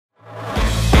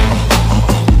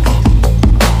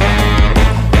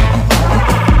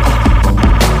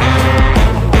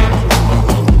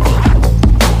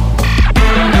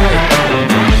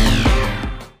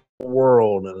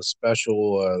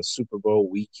special Super Bowl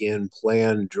weekend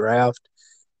planned draft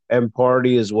and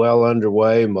party is well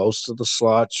underway. Most of the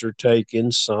slots are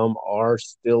taken. Some are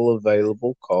still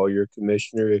available. Call your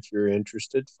commissioner if you're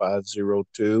interested,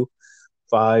 502-523-5057.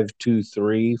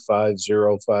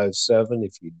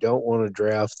 If you don't want to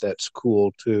draft, that's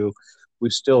cool too. We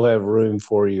still have room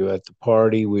for you at the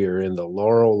party. We are in the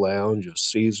Laurel Lounge of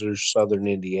Caesars, Southern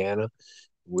Indiana.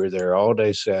 We're there all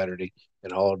day Saturday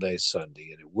and all day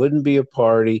Sunday. And it wouldn't be a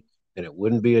party and it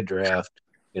wouldn't be a draft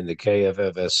in the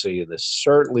KFFSC. And this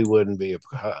certainly wouldn't be a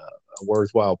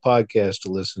worthwhile podcast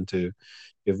to listen to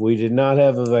if we did not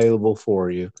have available for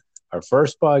you our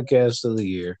first podcast of the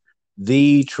year,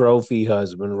 the trophy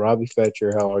husband, Robbie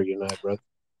Fetcher. How are you tonight, brother?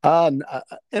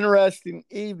 Interesting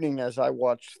evening as I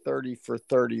watched 30 for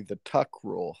 30, the Tuck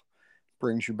Rule.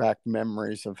 Brings you back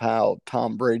memories of how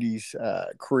Tom Brady's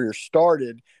career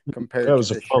started compared to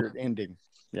this year's ending.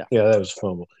 Yeah, that was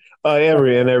fumble.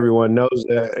 Everyone knows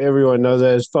that. Everyone knows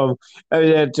that it's fumble. I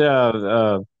mean,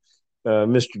 that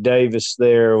Mr. Davis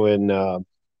there when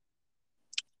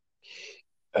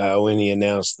he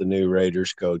announced the new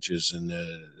Raiders coaches, and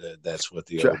that's what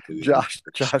the Josh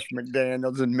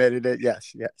McDaniels admitted it.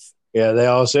 Yes. Yeah, they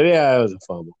all said, yeah, it was a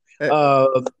fumble.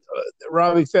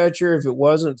 Robbie Fetcher, if it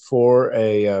wasn't for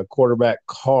a quarterback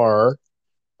Carr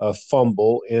a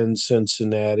fumble in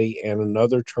Cincinnati and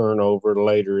another turnover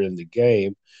later in the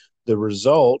game, the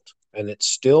result, and it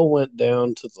still went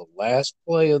down to the last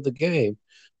play of the game,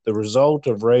 the result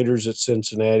of Raiders at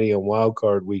Cincinnati on Wild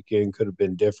Card Weekend could have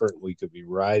been different. We could be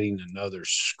writing another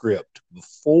script.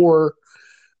 Before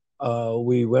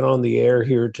we went on the air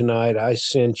here tonight, I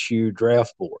sent you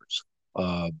draft boards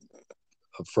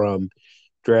from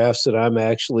drafts that I'm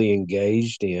actually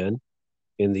engaged in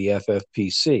the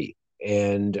FFPC.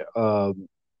 And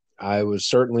I was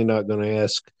certainly not going to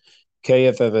ask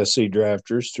KFFSC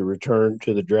drafters to return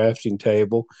to the drafting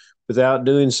table without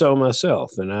doing so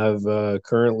myself. And I've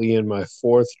currently in my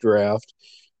fourth draft,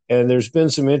 and there's been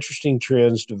some interesting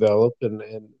trends develop, and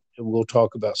we'll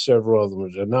talk about several of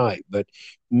them tonight. But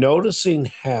noticing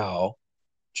how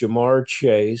Jamar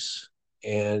Chase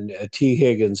and T.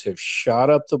 Higgins have shot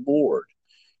up the board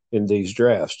in these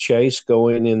drafts. Chase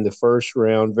going in the first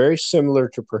round, very similar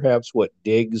to perhaps what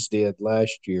Diggs did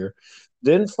last year.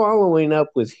 Then following up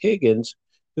with Higgins,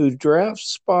 whose draft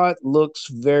spot looks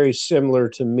very similar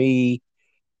to me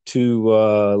to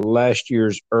last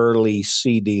year's early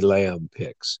CD Lamb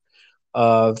picks.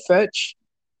 Fetch,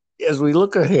 as we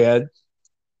look ahead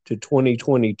to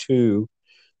 2022,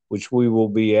 which we will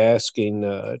be asking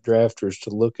drafters to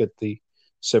look at the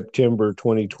September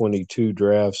 2022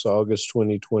 drafts, August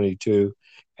 2022,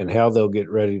 and how they'll get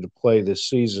ready to play this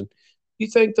season. Do you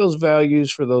think those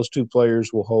values for those two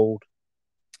players will hold?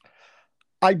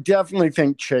 I definitely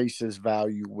think Chase's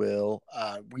value will.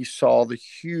 We saw the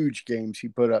huge games he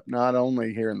put up, not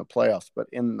only here in the playoffs, but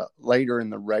later in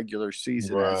the regular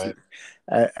season, right,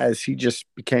 as he just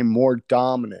became more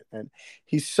dominant. And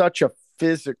he's such a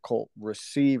physical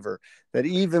receiver that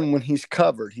even when he's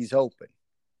covered, he's open.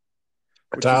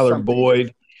 Tyler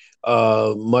Boyd,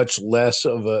 much less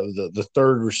of the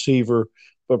third receiver,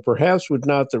 but perhaps with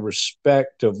not the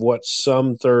respect of what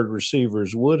some third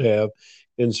receivers would have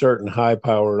in certain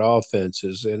high-powered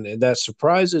offenses. And that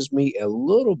surprises me a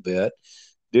little bit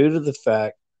due to the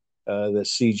fact that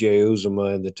C.J.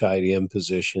 Uzomah in the tight end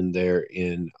position there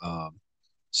in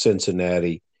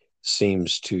Cincinnati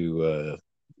seems to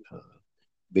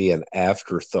be an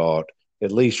afterthought,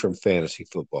 at least from fantasy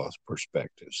football's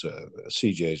perspectives.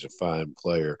 CJ is a fine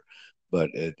player,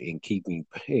 but in keeping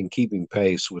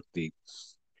pace with the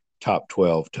top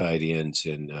 12 tight ends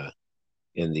in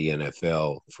the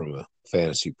NFL from a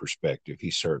fantasy perspective, he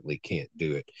certainly can't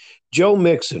do it. Joe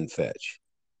Mixon, Fetch.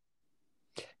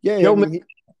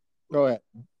 Go ahead.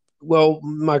 Well,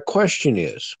 my question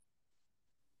is,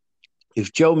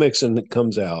 if Joe Mixon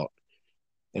comes out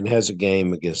and has a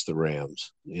game against the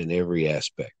Rams in every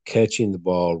aspect, catching the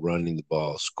ball, running the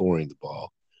ball, scoring the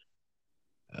ball,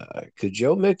 could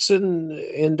Joe Mixon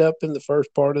end up in the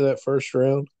first part of that first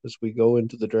round as we go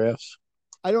into the drafts?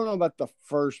 I don't know about the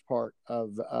first part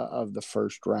of the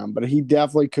first round, but he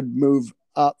definitely could move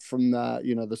up from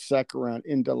the second round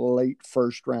into late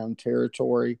first round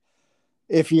territory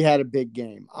if he had a big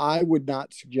game. I would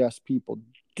not suggest people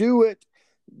do it.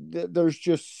 There's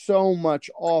just so much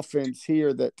offense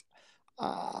here that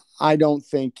I don't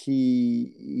think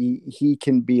he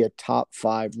can be a top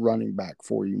 5 running back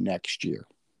for you next year.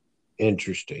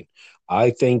 Interesting.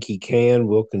 I think he can.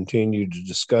 We'll continue to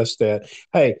discuss that.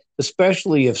 Hey,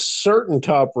 especially if certain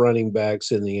top running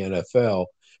backs in the NFL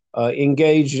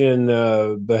engaged in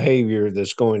behavior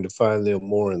that's going to find them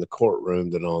more in the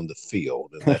courtroom than on the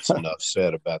field. And that's enough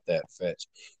said about that, Fetch.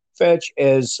 Fetch,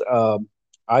 as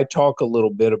I talk a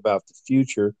little bit about the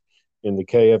future in the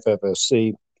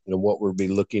KFFSC and what we'll be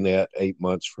looking at 8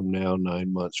 months from now,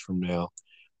 9 months from now,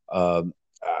 um,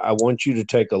 I want you to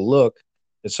take a look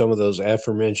at some of those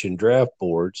aforementioned draft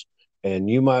boards. And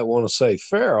you might want to say,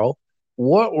 Ferrell,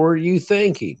 what were you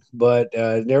thinking? But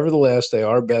nevertheless, they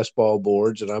are best ball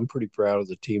boards, and I'm pretty proud of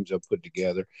the teams I've put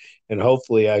together. And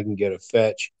hopefully, I can get a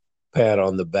Fetch pat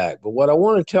on the back. But what I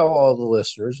want to tell all the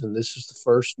listeners, and this is the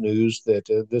first news that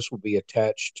this will be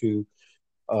attached to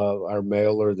our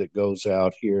mailer that goes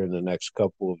out here in the next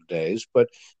couple of days. But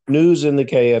news in the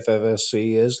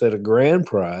KFFSC is that a grand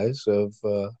prize of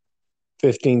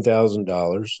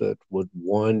 $15,000 that was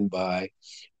won by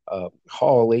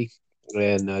Hawley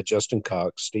and Justin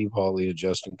Cox, Steve Hawley and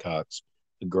Justin Cox,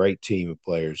 a great team of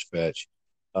players, Fetch.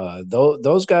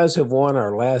 Those guys have won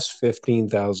our last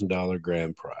 $15,000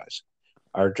 grand prize.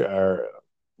 Our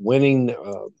winning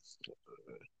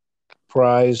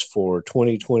prize for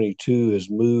 2022 is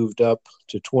moved up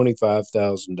to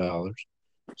 $25,000.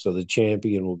 So the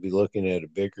champion will be looking at a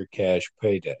bigger cash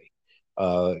payday.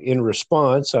 In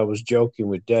response, I was joking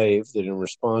with Dave that in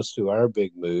response to our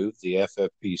big move, the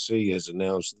FFPC has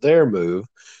announced their move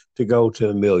to go to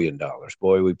 $1 million.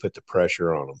 Boy, we put the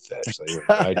pressure on them, Fetch.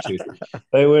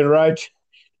 They went right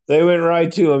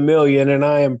to $1 million, and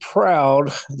I am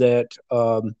proud that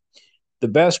the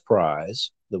best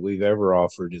prize that we've ever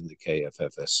offered in the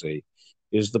KFFSC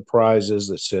is the prizes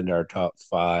that send our top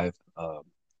five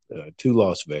to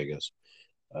Las Vegas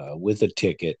with a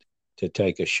ticket to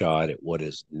take a shot at what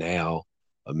is now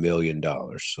 $1 million.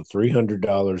 So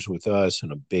 $300 with us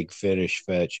and a big finish,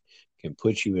 Fetch, can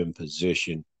put you in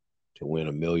position to win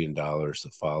 $1 million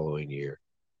the following year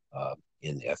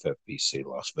in the FFPC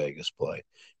Las Vegas play.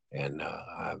 And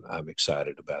I'm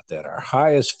excited about that. Our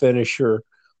highest finisher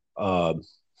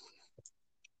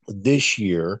this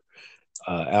year,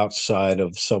 outside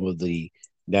of some of the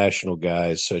national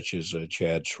guys such as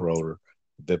Chad Schroeder,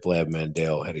 Biplab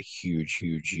Mandel had a huge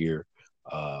year.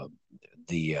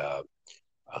 The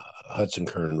Hudson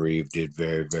Kern Reeve did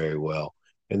very, very well.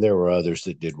 And there were others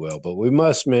that did well. But we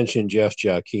must mention Jeff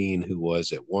Joaquin, who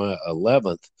was at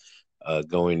 11th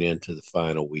going into the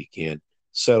final weekend,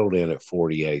 settled in at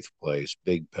 48th place.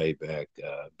 Big payback,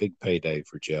 big payday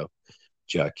for Jeff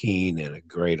Joaquin, and a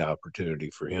great opportunity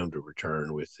for him to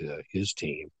return with his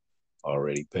team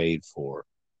already paid for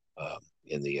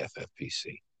in the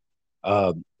FFPC.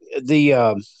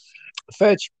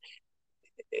 Fetch,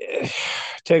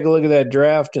 take a look at that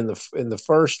draft in the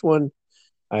first one.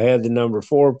 I had the number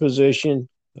 4 position,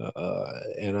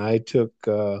 and I took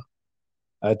Austin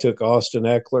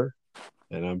Eckler,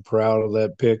 and I'm proud of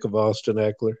that pick of Austin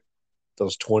Eckler.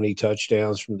 Those 20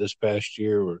 touchdowns from this past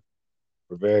year were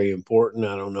very important.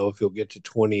 I don't know if he'll get to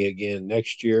 20 again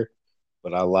next year,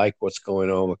 but I like what's going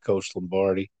on with Coach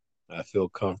Lombardi. I feel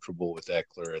comfortable with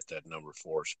Eckler at that number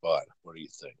 4 spot. What do you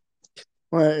think?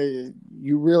 Well,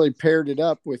 you really paired it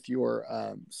up with your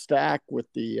stack with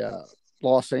the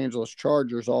Los Angeles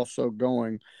Chargers also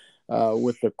going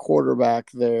with the quarterback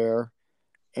there,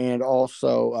 and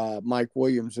also Mike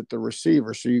Williams at the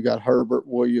receiver. So you got Herbert,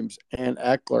 Williams, and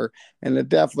Eckler, and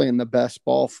definitely in the best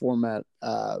ball format,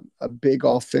 a big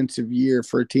offensive year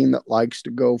for a team that likes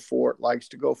to go for it, likes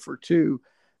to go for 2.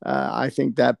 I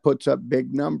think that puts up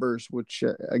big numbers, which,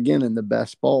 again, in the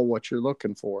best ball, what you're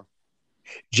looking for.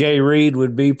 Jay Reed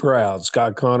would be proud.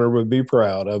 Scott Connor would be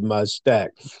proud of my stack.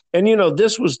 And,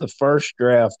 this was the first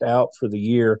draft out for the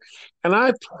year, and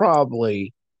I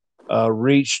probably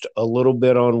reached a little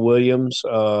bit on Williams.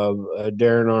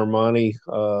 Darren Armani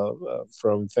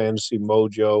from Fantasy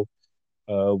Mojo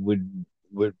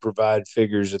would provide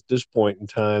figures at this point in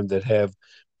time that have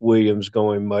Williams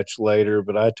going much later,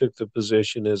 but I took the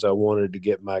position as I wanted to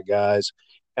get my guys.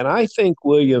 And I think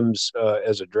Williams,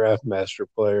 as a draft master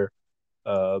player,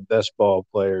 best ball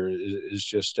player, is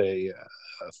just a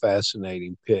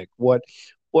fascinating pick. What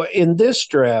in this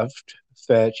draft,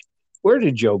 Fetch, where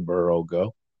did Joe Burrow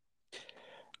go?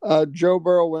 Joe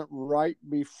Burrow went right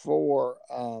before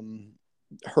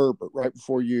Herbert, right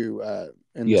before you.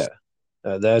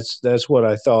 That's what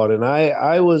I thought, and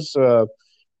I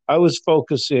was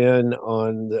focusing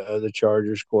on the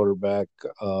Chargers quarterback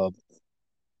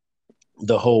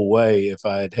the whole way. If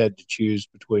I had to choose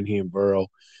between he and Burrow,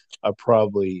 I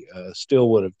probably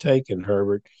still would have taken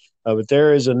Herbert. But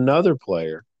there is another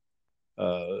player,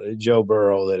 Joe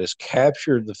Burrow, that has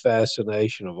captured the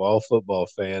fascination of all football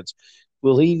fans.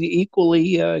 Will he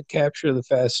equally capture the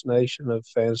fascination of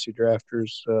fantasy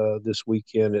drafters this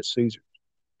weekend at Caesars?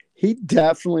 He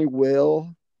definitely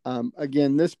will.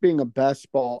 Again, this being a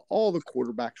best ball, all the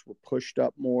quarterbacks were pushed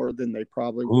up more than they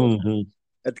probably were Mm-hmm.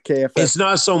 at the KFF. It's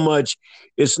not so much.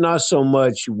 It's not so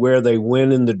much where they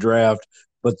win in the draft,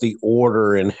 but the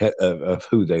order and of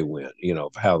who they went.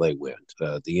 Of how they went.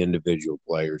 The individual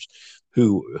players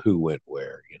who went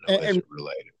where. As And it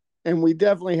related. and we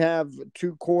definitely have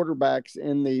two quarterbacks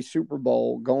in the Super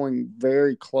Bowl going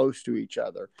very close to each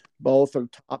other. Both are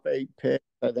top 8 picks.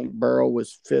 I think Burrow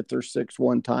was 5th or 6th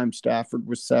one time. Stafford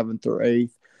was 7th or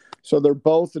 8th. So they're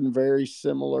both in very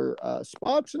similar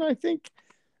spots. And I think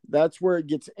that's where it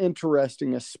gets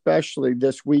interesting, especially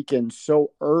this weekend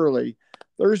so early.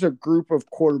 There's a group of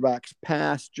quarterbacks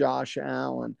past Josh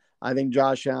Allen. I think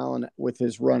Josh Allen, with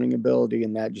his running ability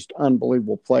and that just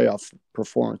unbelievable playoff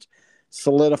performance,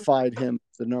 solidified him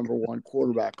the number one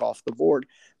quarterback off the board.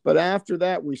 But after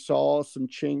that, we saw some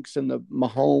chinks in the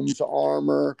Mahomes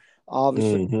armor.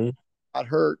 Obviously, Mm-hmm. got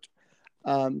hurt.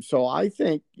 So I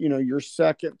think, your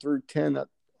second through 10th,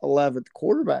 11th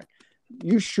quarterback,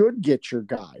 you should get your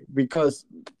guy because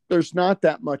there's not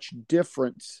that much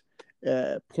difference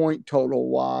point total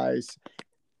wise.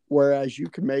 Whereas you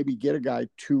can maybe get a guy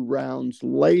 2 rounds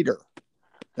later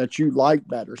that you like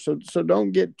better. So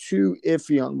don't get too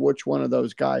iffy on which one of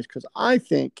those guys, because I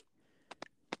think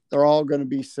they're all going to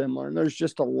be similar. And there's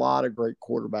just a lot of great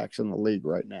quarterbacks in the league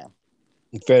right now.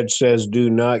 Fetch says, "Do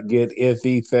not get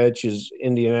iffy." Fetch is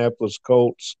Indianapolis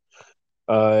Colts.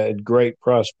 Had great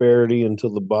prosperity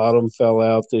until the bottom fell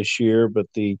out this year, but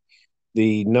the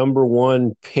number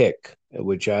one pick,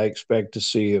 which I expect to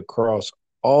see across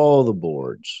all the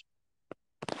boards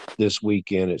this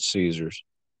weekend at Caesars,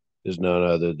 is none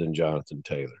other than Jonathan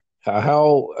Taylor.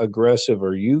 How aggressive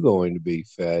are you going to be,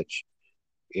 Fetch?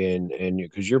 And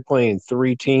because you're playing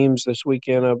 3 teams this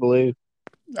weekend, I believe.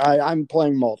 I'm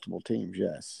playing multiple teams,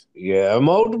 yes. Yeah,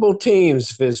 multiple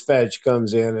teams. If Fetch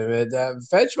comes in, and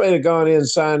Fetch may have gone in and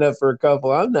signed up for a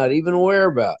couple I'm not even aware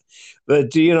about.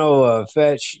 But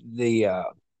Fetch, the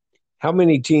how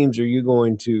many teams are you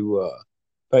going to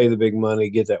pay the big money,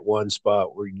 get that one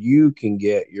spot where you can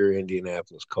get your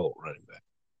Indianapolis Colt running back?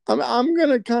 I'm going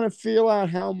to kind of feel out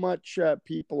how much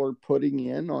people are putting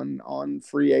in on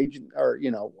free agent, or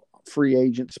free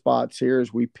agent spots here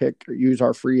as we pick or use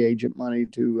our free agent money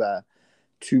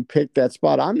to pick that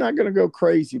spot. I'm not going to go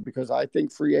crazy because I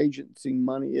think free agency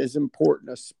money is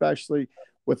important, especially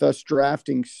with us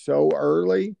drafting so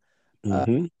early. Uh,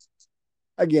 Mm-hmm.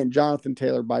 Again, Jonathan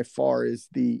Taylor by far is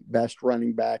the best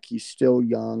running back. He's still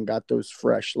young, got those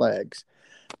fresh legs.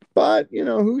 But,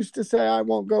 who's to say I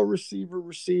won't go receiver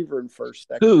in first,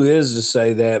 second? Who is to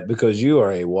say that? Because you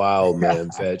are a wild man,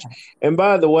 Fetch. And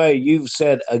by the way, you've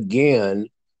said again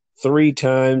 3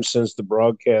 times since the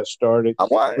broadcast started.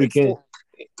 Well, We can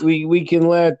we can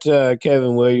let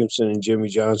Kevin Williamson and Jimmy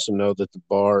Johnson know that the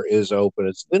bar is open.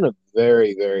 It's been a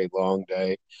very, very long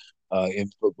day in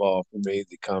football for me.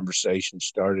 The conversation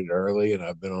started early, and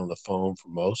I've been on the phone for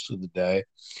most of the day.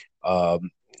 A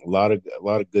lot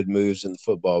of good moves in the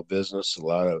football business. A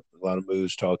lot of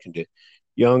moves talking to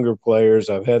younger players.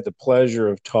 I've had the pleasure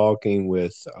of talking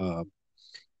with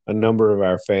a number of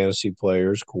our fantasy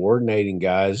players, coordinating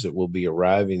guys that will be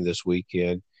arriving this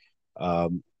weekend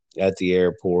at the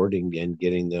airport and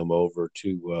getting them over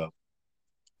to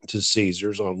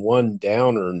Caesars. On one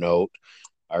downer note,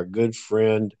 our good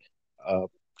friend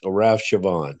Ralph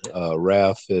Chavon.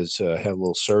 Ralph has had a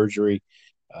little surgery.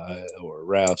 Or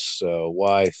Ralph's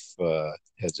wife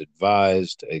has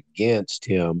advised against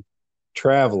him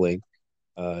traveling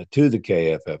to the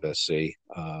KFFSC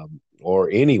or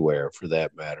anywhere for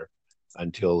that matter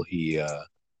until he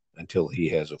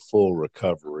has a full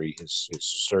recovery. His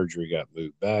surgery got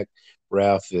moved back.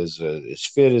 Ralph is as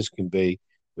fit as can be,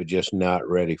 but just not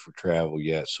ready for travel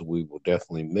yet. So we will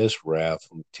definitely miss Ralph.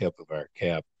 From the tip of our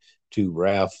cap to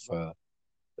Ralph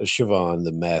Chavon,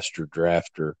 the master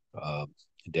drafter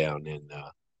down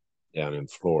in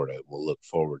Florida. We'll look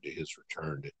forward to his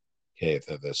return to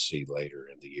KFFSC later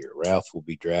in the year. Ralph will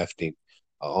be drafting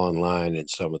online in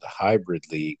some of the hybrid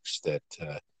leagues that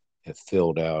have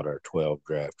filled out our 12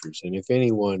 drafters. And if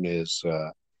anyone is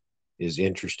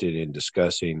interested in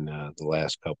discussing the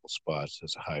last couple spots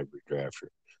as a hybrid drafter,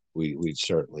 we'd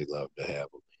certainly love to have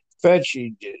them. Fetch,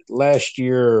 last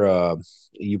year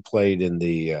you played in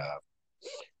the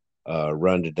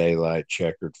run to daylight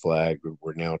checkered flag.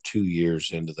 We're now 2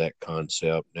 years into that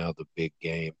concept. Now the big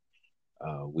game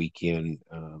weekend,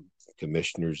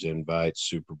 commissioner's invite,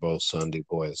 Super Bowl Sunday.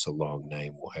 Boy, it's a long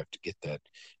name. We'll have to get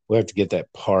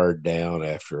that pared down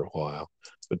after a while.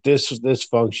 But this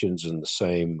functions in the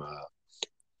same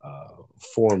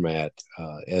format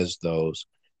as those.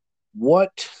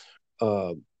 What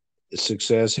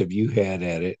success have you had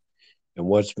at it, and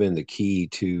what's been the key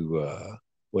to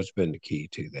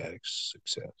that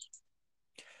success?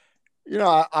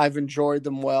 I've enjoyed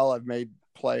them well. I've made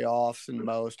playoffs in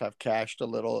most. I've cashed a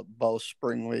little at both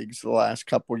spring leagues the last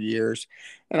couple of years,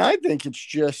 and I think it's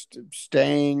just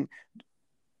staying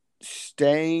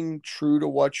true to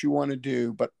what you want to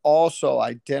do, but also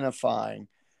identifying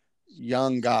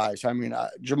young guys. I mean,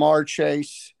 Jamar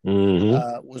Chase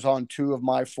was on 2 of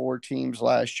my 4 teams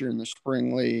last year in the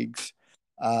spring leagues.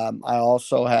 I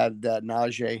also had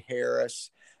Najee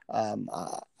Harris.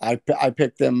 I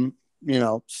picked them,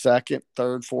 second,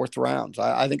 third, fourth rounds.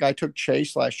 I think I took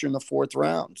Chase last year in the 4th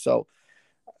round. So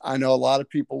I know a lot of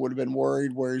people would have been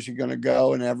worried, where is he going to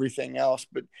go and everything else,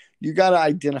 but you got to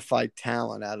identify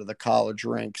talent out of the college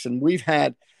ranks. And we've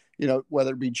had,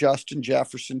 whether it be Justin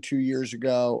Jefferson 2 years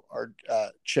ago or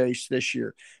Chase this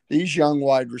year, these young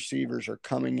wide receivers are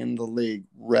coming in the league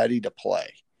ready to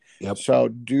play. Yep. So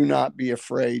do not be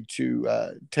afraid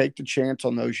to take the chance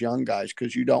on those young guys,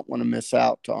 because you don't want to miss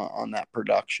out on that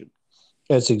production.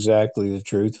 That's exactly the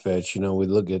truth, Fetch. We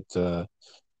look at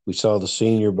we saw the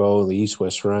Senior Bowl, the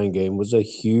East-West Shrine Game was a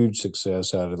huge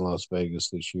success out in Las Vegas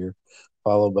this year,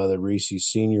 followed by the Reese's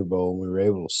Senior Bowl. We were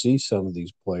able to see some of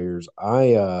these players.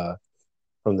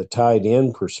 From the tight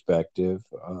end perspective,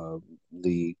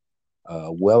 the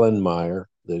Wellenmeyer,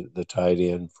 the tight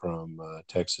end from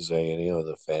Texas A&M,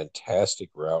 the fantastic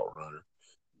route runner,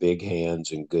 big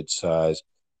hands and good size,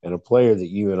 and a player that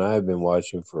you and I have been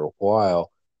watching for a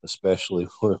while, especially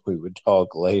when we would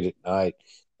talk late at night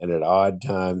and at odd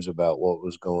times about what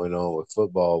was going on with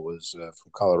football, was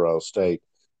from Colorado State,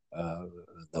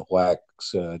 the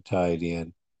Wax tight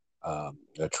end,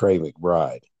 Trey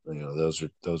McBride. Those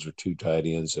are 2 tight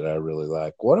ends that I really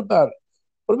like. What about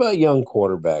young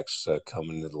quarterbacks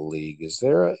coming into the league? Is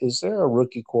there a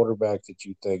rookie quarterback that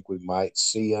you think we might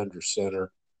see under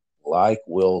center, like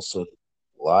Wilson,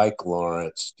 like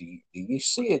Lawrence? Do you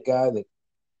see a guy that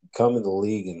come in the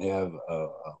league and have a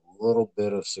little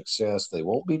bit of success? They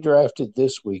won't be drafted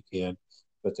this weekend,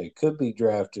 but they could be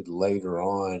drafted later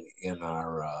on in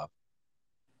our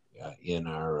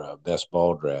best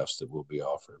ball drafts that we'll be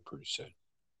offering pretty soon.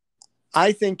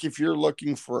 I think if you're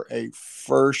looking for a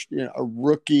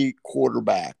rookie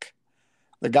quarterback,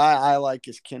 the guy I like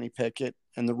is Kenny Pickett.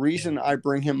 And the reason I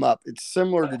bring him up, it's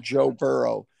similar to Joe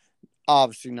Burrow.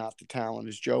 Obviously not the talent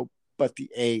as Joe, but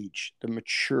the age, the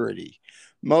maturity.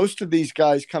 Most of these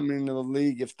guys coming into the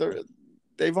league, if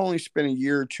they've only spent a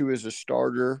year or 2 as a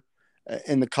starter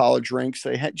in the college ranks,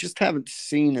 they just haven't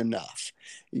seen enough.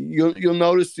 You'll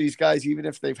notice these guys, even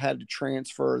if they've had to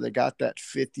transfer, they got that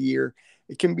 5th year,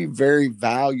 it can be very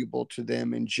valuable to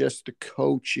them in just the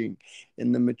coaching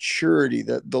and the maturity,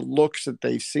 the looks that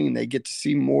they've seen. They get to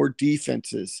see more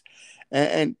defenses.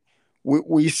 And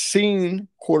we've seen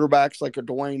quarterbacks like a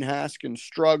Dwayne Haskins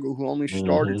struggle, who only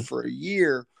started for a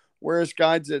year, whereas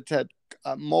guys that had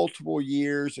multiple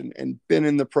years and been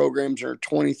in the programs are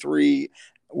 23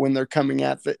 when they're coming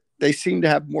at it, they seem to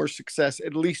have more success,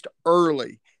 at least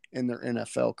early in their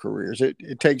NFL careers.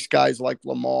 It takes guys like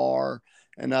Lamar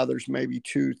and others maybe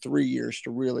 2-3 years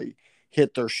to really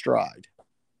hit their stride.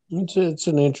 It's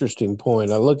an interesting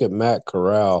point. I look at Matt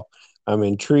Corral. I'm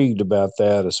intrigued about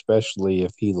that, especially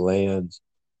if he lands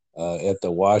at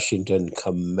the Washington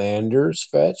Commanders.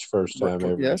 Fetch, first time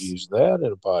ever used that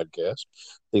in a podcast.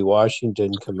 The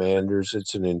Washington Commanders.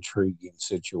 It's an intriguing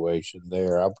situation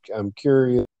there. I'm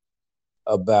curious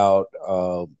about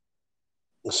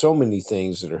so many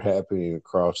things that are happening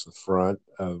across the front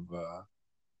of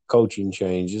coaching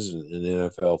changes in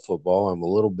NFL football. I'm a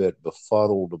little bit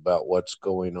befuddled about what's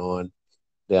going on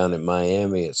down in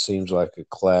Miami. It seems like a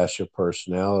clash of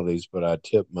personalities, but I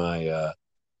tip my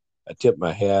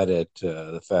hat at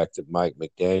the fact that Mike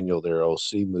McDaniel, their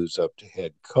OC, moves up to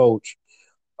head coach.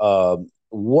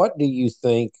 What do you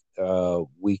think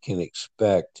we can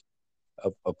expect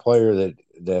a player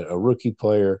that a rookie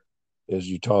player, as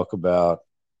you talk about,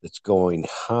 that's going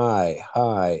high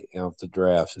out the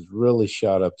drafts, has really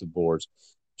shot up the boards?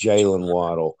 Jalen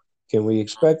Waddle. Can we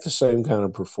expect the same kind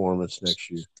of performance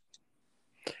next year?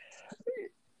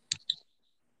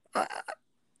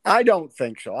 I don't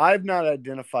think so. I've not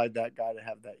identified that guy to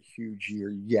have that huge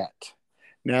year yet.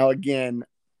 Now, again,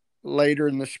 later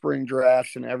in the spring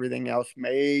drafts and everything else,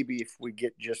 maybe if we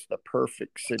get just the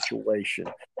perfect situation.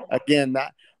 Again,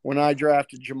 that when I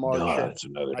drafted Jamar Chase, that's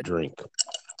another drink.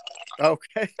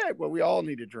 Okay, well, we all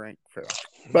need a drink, Phil.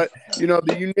 But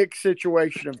the unique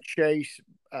situation of Chase,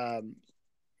 kind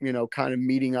of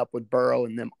meeting up with Burrow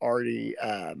and them already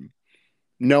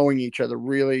knowing each other,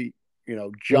 really,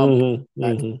 jump Mm-hmm,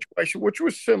 that mm-hmm. situation, which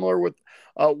was similar with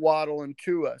Waddle and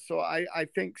Tua. So I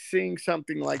think seeing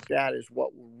something like that is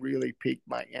what will really pique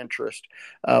my interest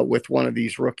with one of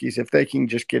these rookies if they can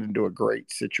just get into a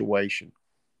great situation.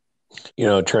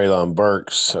 Treylon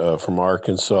Burks from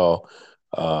Arkansas,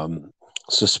 um,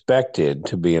 suspected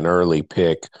to be an early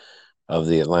pick of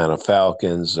the Atlanta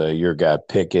Falcons. Your guy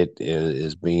Pickett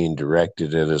is being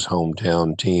directed at his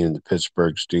hometown team, the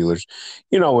Pittsburgh Steelers.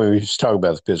 When we talk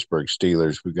about the Pittsburgh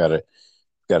Steelers, we got to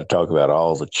talk about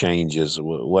all the changes.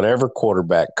 Whatever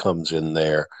quarterback comes in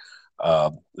there,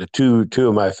 the two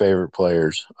of my favorite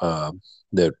players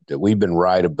that we've been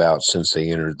right about since they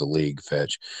entered the league,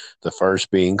 Fetch. The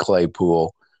first being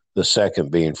Claypool, the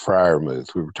second being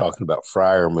Freiermuth. We were talking about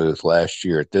Freiermuth last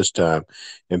year at this time,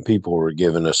 and people were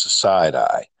giving us a side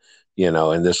eye,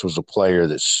 and this was a player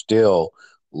that still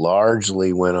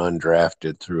largely went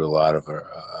undrafted through a lot of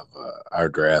our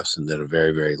drafts, and then a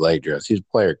very, very late draft. He's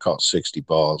a player caught 60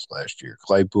 balls last year.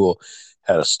 Claypool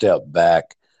had a step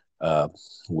back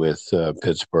with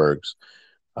Pittsburgh's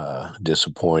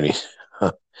disappointing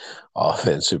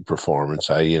offensive performance.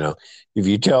 If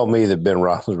you tell me that Ben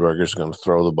Roethlisberger is going to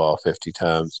throw the ball 50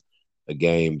 times a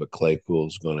game, but Claypool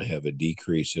is going to have a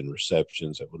decrease in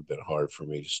receptions, that would have been hard for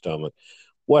me to stomach.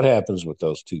 What happens with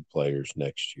those two players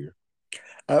next year?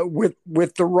 With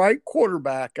the right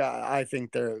quarterback, I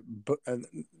think they're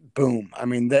boom. I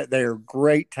mean, they are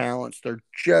great talents. They're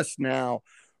just now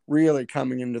really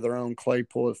coming into their own.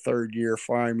 Claypool a third year,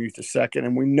 Freiermuth a second,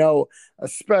 and we know,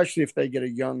 especially if they get a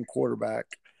young quarterback,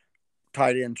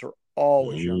 tight ends are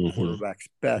always young quarterbacks'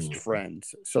 best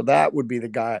friends. So that would be the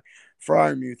guy,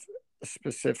 Freiermuth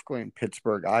specifically in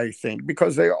Pittsburgh, I think,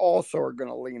 because they also are going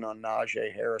to lean on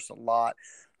Najee Harris a lot,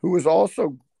 who was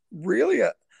also really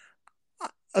a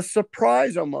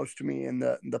surprise almost to me in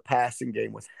the passing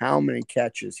game with how many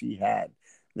catches he had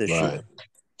this year.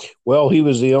 Well, he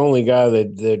was the only guy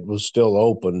that was still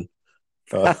open.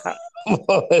 There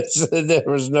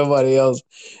was nobody else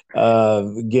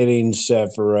getting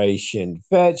separation.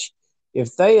 Fetch,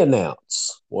 if they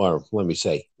announce, or let me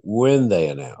say, when they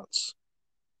announce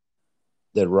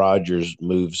that Rodgers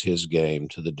moves his game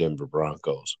to the Denver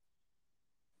Broncos,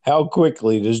 how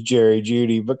quickly does Jerry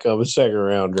Jeudy become a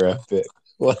second-round draft pick?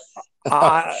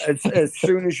 As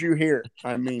soon as you hear it.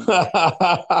 I mean,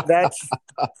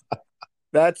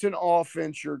 that's an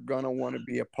offense you're going to want to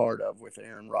be a part of with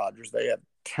Aaron Rodgers. They have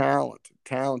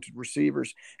talented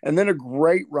receivers, and then a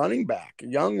great running back, a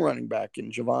young running back in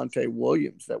Javonte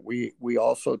Williams that we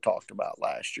also talked about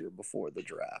last year before the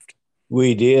draft.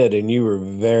 We did, and you were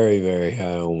very, very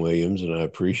high on Williams, and I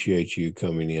appreciate you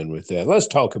coming in with that. Let's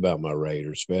talk about my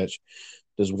Raiders, Fetch.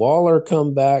 Does Waller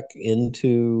come back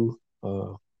into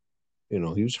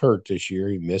he was hurt this year.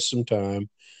 He missed some time,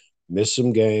 missed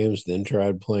some games, then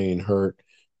tried playing hurt.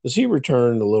 Does he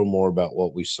return a little more about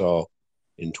what we saw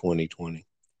in 2020?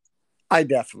 I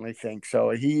definitely think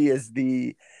so. He's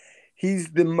the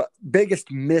biggest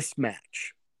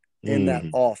mismatch in that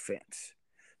offense.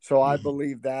 So I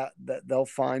believe that they'll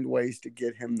find ways to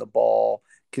get him the ball,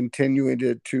 continuing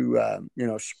to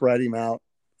spread him out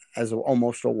as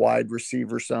almost a wide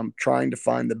receiver, some trying to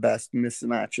find the best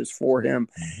mismatches for him.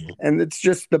 And it's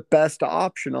just the best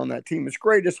option on that team. As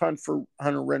great as Hunter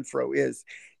Renfrow is,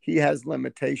 he has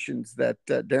limitations that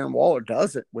Darren Waller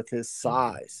doesn't with his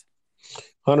size.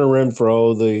 Hunter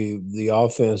Renfrow, the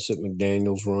offense that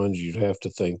McDaniels runs, you'd have to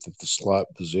think that the slot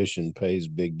position pays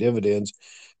big dividends.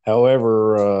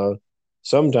 However,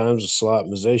 sometimes the slot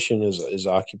position is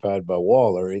occupied by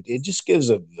Waller. It just gives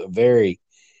a very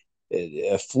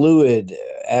fluid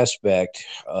aspect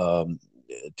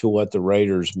to what the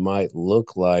Raiders might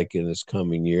look like in this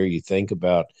coming year. You think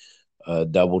about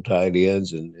double tight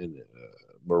ends, and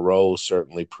Moreau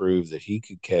certainly proved that he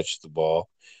could catch the ball.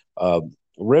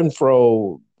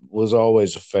 Renfrow was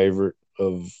always a favorite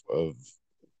of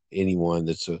anyone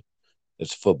that's a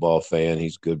football fan.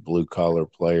 He's a good blue collar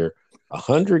player.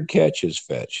 100 catches,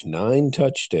 Fetch, 9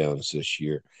 touchdowns this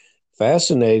year.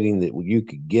 Fascinating that you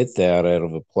could get that out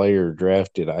of a player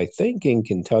drafted, I think, in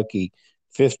Kentucky,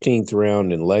 15th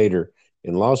round and later.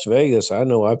 In Las Vegas, I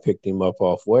know I picked him up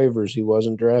off waivers. He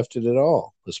wasn't drafted at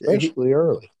all, especially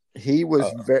early. He was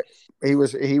he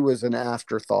was an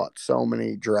afterthought. So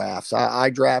many drafts. I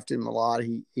drafted him a lot.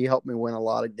 He helped me win a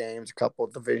lot of games, a couple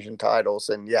of division titles,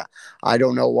 and yeah, I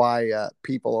don't know why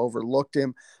people overlooked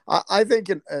him. I think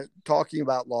in talking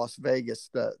about Las Vegas,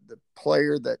 the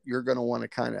player that you're going to want to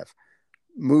kind of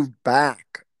move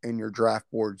back in your draft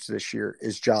boards this year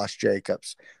is Josh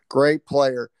Jacobs. Great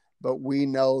player, but we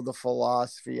know the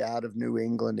philosophy out of New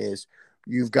England is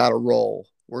you've got to roll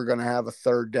We're going to have a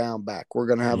third down back. We're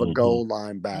going to have a goal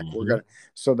line back.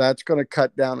 So that's going to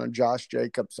cut down on Josh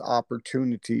Jacobs'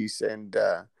 opportunities. And,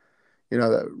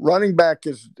 the running back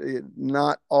is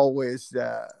not always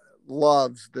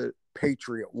loves the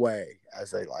Patriot way,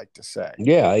 as they like to say.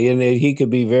 Yeah, and he could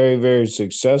be very, very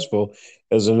successful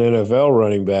as an NFL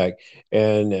running back,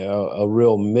 and a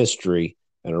real mystery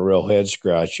and a real head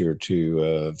scratcher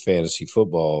to fantasy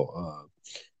football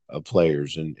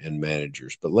players and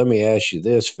managers. But let me ask you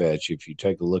this, Fetch: if you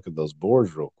take a look at those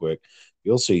boards real quick,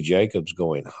 you'll see Jacobs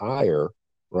going higher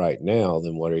right now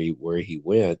than where he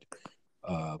went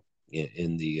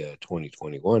in the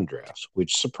 2021 drafts,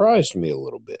 which surprised me a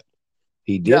little bit.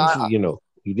 He did,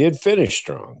 he did finish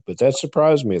strong, but that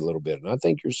surprised me a little bit. And I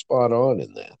think you're spot on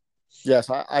in that. Yes,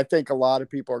 I think a lot of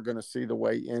people are going to see the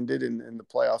way he ended in the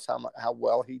playoffs, how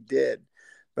well he did.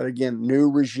 But again,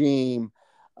 new regime.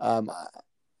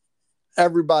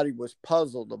 Everybody was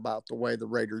puzzled about the way the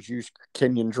Raiders used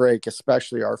Kenyon Drake,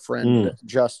 especially our friend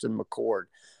Justin McCord.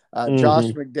 Josh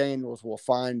McDaniels will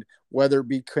find whether it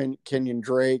be Kenyon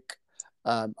Drake,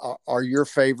 are your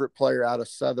favorite player out of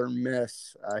Southern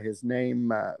Miss. His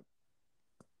name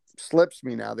slips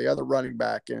me now. The other running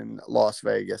back in Las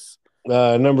Vegas.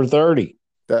 Number 30.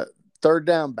 The third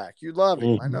down back. You love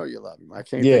him. I know you love him. I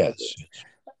can't think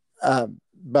of it.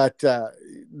 But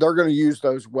they're going to use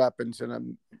those weapons in a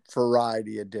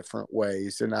variety of different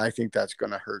ways, and I think that's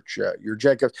going to hurt your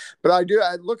Jacobs. But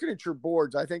looking at your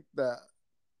boards, I think the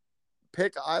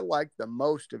pick I like the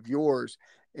most of yours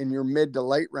in your mid to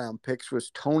late round picks was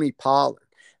Tony Pollard.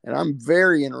 And I'm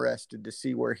very interested to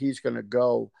see where he's going to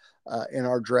go in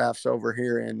our drafts over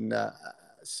here in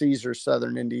Caesar,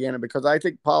 Southern Indiana, because I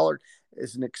think Pollard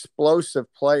is an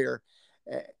explosive player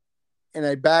in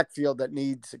a backfield that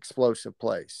needs explosive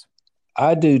plays.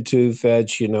 I do too,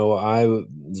 Fetch. I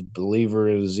was a believer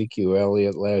in Ezekiel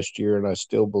Elliott last year, and I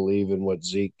still believe in what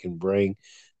Zeke can bring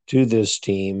to this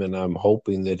team, and I'm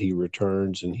hoping that he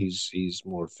returns and he's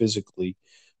more physically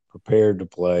prepared to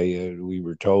play. We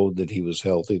were told that he was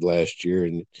healthy last year,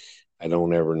 and I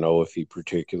don't ever know if he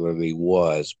particularly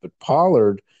was. But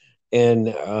Pollard, and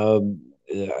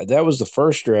that was the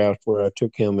first draft where I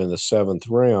took him in the 7th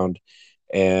round,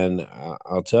 and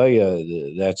I'll tell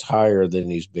you, that's higher than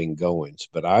he's been going.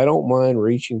 But I don't mind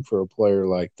reaching for a player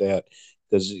like that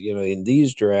because, in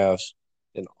these drafts,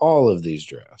 in all of these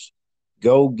drafts,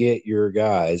 go get your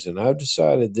guys. And I've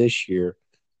decided this year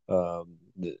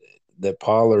that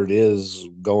Pollard is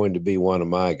going to be one of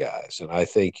my guys. And I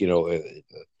think,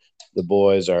 the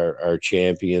boys are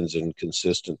champions and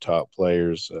consistent top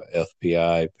players,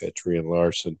 FPI, Petrie, and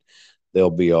Larson. They'll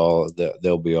be all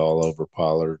over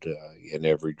Pollard in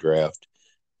every draft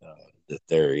that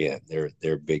they're in.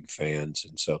 They're big fans.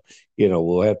 And so,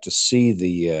 we'll have to see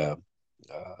the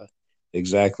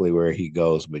exactly where he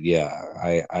goes. But yeah,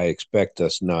 I expect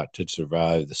us not to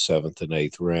survive the 7th and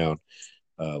 8th round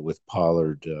with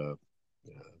Pollard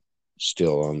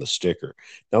still on the sticker.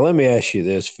 Now, let me ask you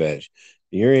this, Fetch.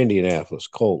 Your Indianapolis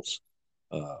Colts,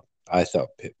 I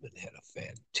thought Pittman had a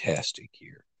fantastic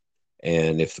year.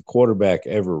 And if the quarterback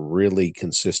ever really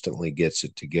consistently gets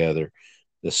it together,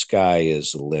 the sky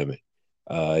is the limit.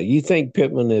 You think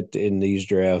Pittman in these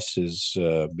drafts is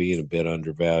being a bit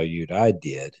undervalued? I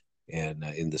did. And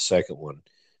in the second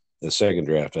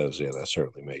draft I was in, I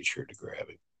certainly made sure to grab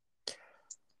him.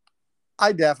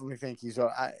 I definitely think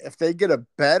if they get a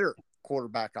better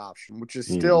quarterback option, which is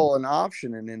still an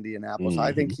option in Indianapolis,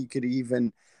 I think he could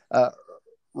even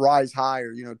rise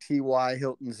higher. T.Y.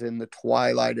 Hilton's in the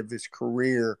twilight of his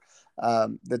career.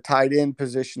 The tight end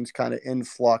position's kind of in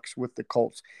flux with the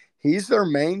Colts. He's their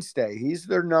mainstay. He's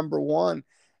their number one.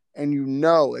 And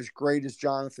as great as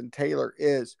Jonathan Taylor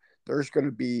is, there's going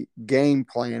to be game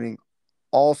planning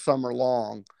all summer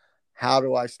long. How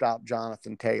do I stop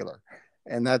Jonathan Taylor?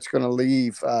 And that's going to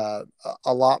leave a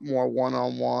lot more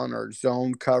one-on-one or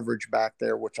zone coverage back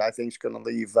there, which I think is going to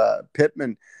leave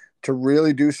Pittman to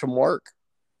really do some work.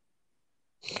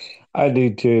 I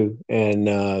do too. And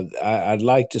I'd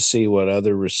like to see what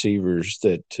other receivers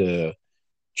that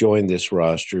join this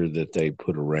roster that they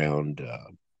put around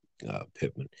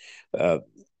Pittman.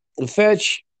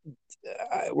 Fetch,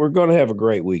 we're going to have a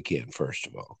great weekend, first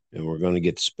of all, and we're going to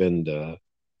get to spend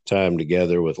time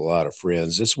together with a lot of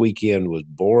friends. This weekend was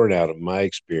born out of my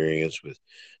experience with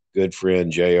good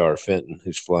friend J.R. Fenton,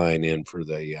 who's flying in for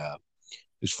the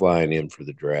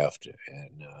draft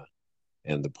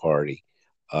and the party.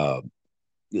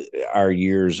 Our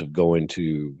years of going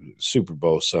to Super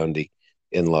Bowl Sunday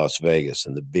in Las Vegas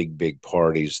and the big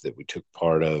parties that we took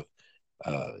part of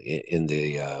in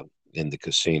the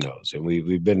casinos, and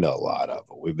we've been to a lot of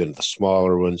them. We've been to the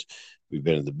smaller ones. We've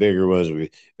been to the bigger ones.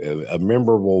 A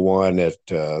memorable one at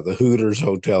the Hooters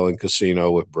Hotel and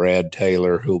Casino with Brad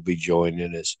Taylor, who'll be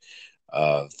joining us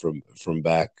from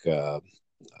back.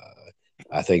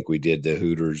 I think we did the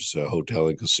Hooters Hotel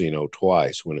and Casino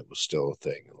twice when it was still a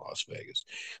thing in Las Vegas.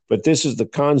 But this is the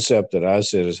concept that I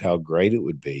said is how great it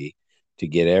would be to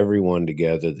get everyone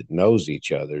together that knows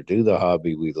each other, do the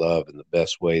hobby we love in the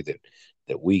best way that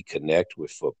we connect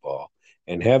with football,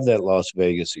 and have that Las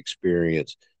Vegas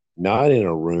experience, not in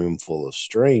a room full of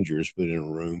strangers, but in a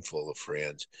room full of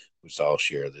friends who all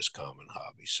share this common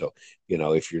hobby. So,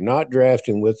 if you're not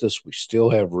drafting with us, we still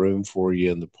have room for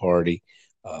you in the party.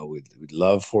 We'd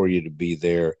love for you to be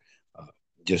there.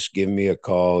 Just give me a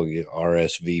call,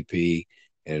 RSVP,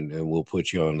 and we'll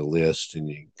put you on the list, and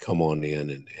you can come on in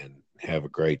and have a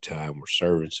great time. We're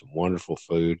serving some wonderful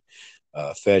food.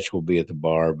 Fetch will be at the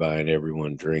bar buying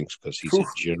everyone drinks because he's a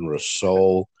generous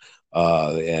soul.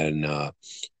 It's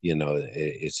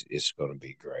going to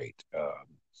be great.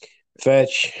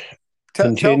 Fetch,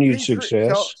 continued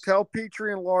success. Tell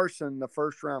Petrie and Larson the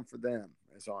first round for them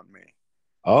is on me.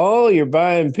 Oh, you're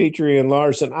buying Petrie and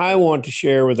Larson. I want to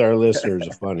share with our listeners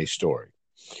a funny story.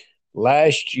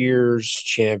 Last year's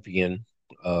champion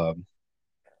from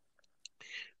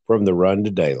the Run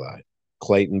to Daylight,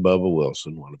 Clayton Bubba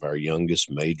Wilson, one of our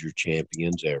youngest major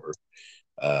champions ever,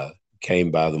 came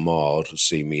by the mall to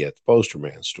see me at the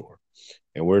Posterman store.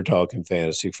 And we're talking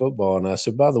fantasy football. And I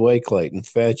said, by the way, Clayton,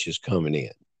 Fetch is coming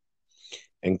in.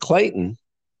 And Clayton,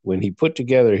 when he put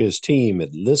together his team,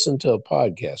 had listened to a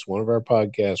podcast, one of our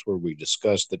podcasts where we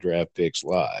discussed the draft picks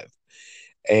live.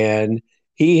 And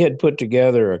he had put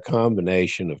together a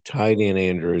combination of tight end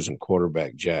Andrews and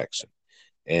quarterback Jackson.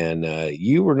 And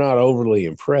you were not overly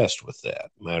impressed with that.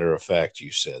 Matter of fact,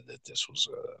 you said that this was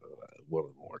one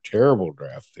of the more terrible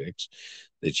draft picks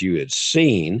that you had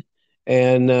seen.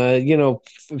 And,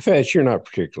 Fetch, you're not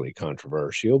particularly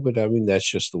controversial, but I mean, that's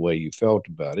just the way you felt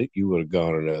about it. You would have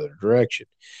gone another direction.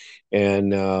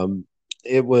 And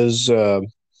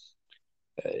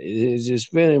it's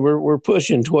just been, we're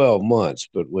pushing 12 months,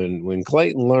 but when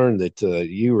Clayton learned that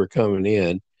you were coming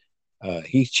in,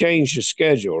 he changed his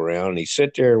schedule around and he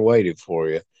sat there and waited for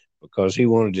you because he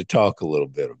wanted to talk a little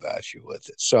bit about you with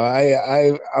it. So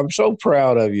I'm so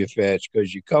proud of you, Fetch,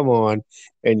 because you come on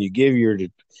and you give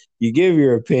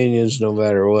your opinions no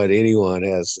matter what anyone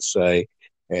has to say,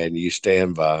 and you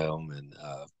stand by them. And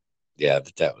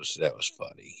but that was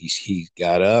funny. He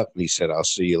got up and he said, "I'll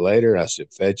see you later." I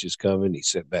said, "Fetch is coming." He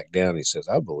sat back down. He says,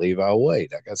 "I believe I'll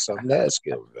wait. I got something to ask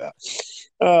him about."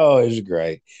 Oh, it was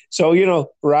great. So,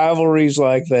 rivalries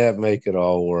like that make it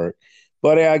all work.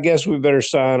 But I guess we better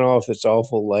sign off. It's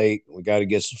awful late. We got to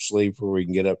get some sleep where we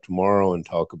can get up tomorrow and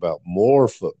talk about more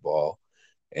football.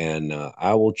 And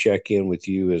I will check in with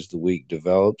you as the week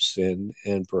develops, and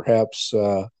perhaps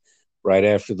right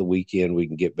after the weekend we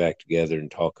can get back together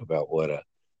and talk about what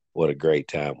a great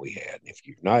time we had. And if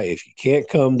you can't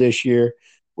come this year,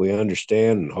 we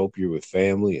understand and hope you're with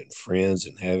family and friends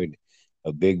and having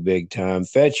a big time.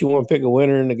 Fetch, you want to pick a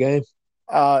winner in the game?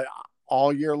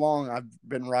 All year long, I've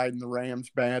been riding the Rams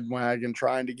bandwagon,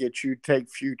 trying to get you to take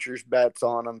futures bets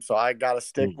on them. So I got to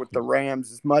stick with the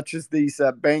Rams as much as these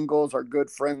Bengals are good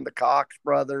friend, the Cox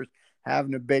brothers,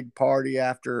 having a big party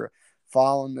after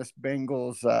following this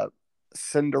Bengals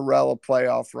Cinderella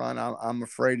playoff run. I'm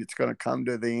afraid it's going to come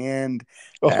to the end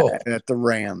at the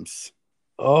Rams.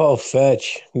 Oh,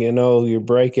 Fetch, you're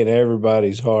breaking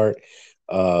everybody's heart.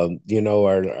 Our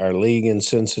league in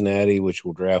Cincinnati, which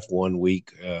will draft 1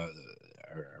 week, our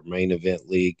main event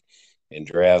league, and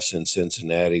drafts in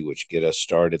Cincinnati, which get us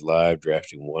started live,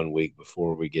 drafting 1 week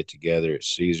before we get together at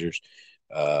Caesars.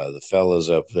 The fellas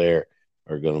up there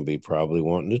are going to be probably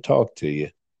wanting to talk to you.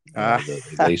 At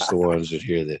least the ones that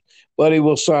hear that. Buddy,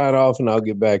 we'll sign off and I'll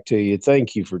get back to you.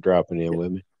 Thank you for dropping in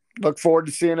with me. Look forward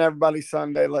to seeing everybody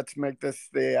Sunday. Let's make this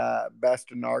the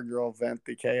best inaugural event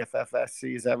the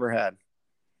KFFSC has ever had.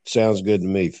 Sounds good to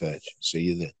me, Fetch. See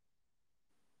you then.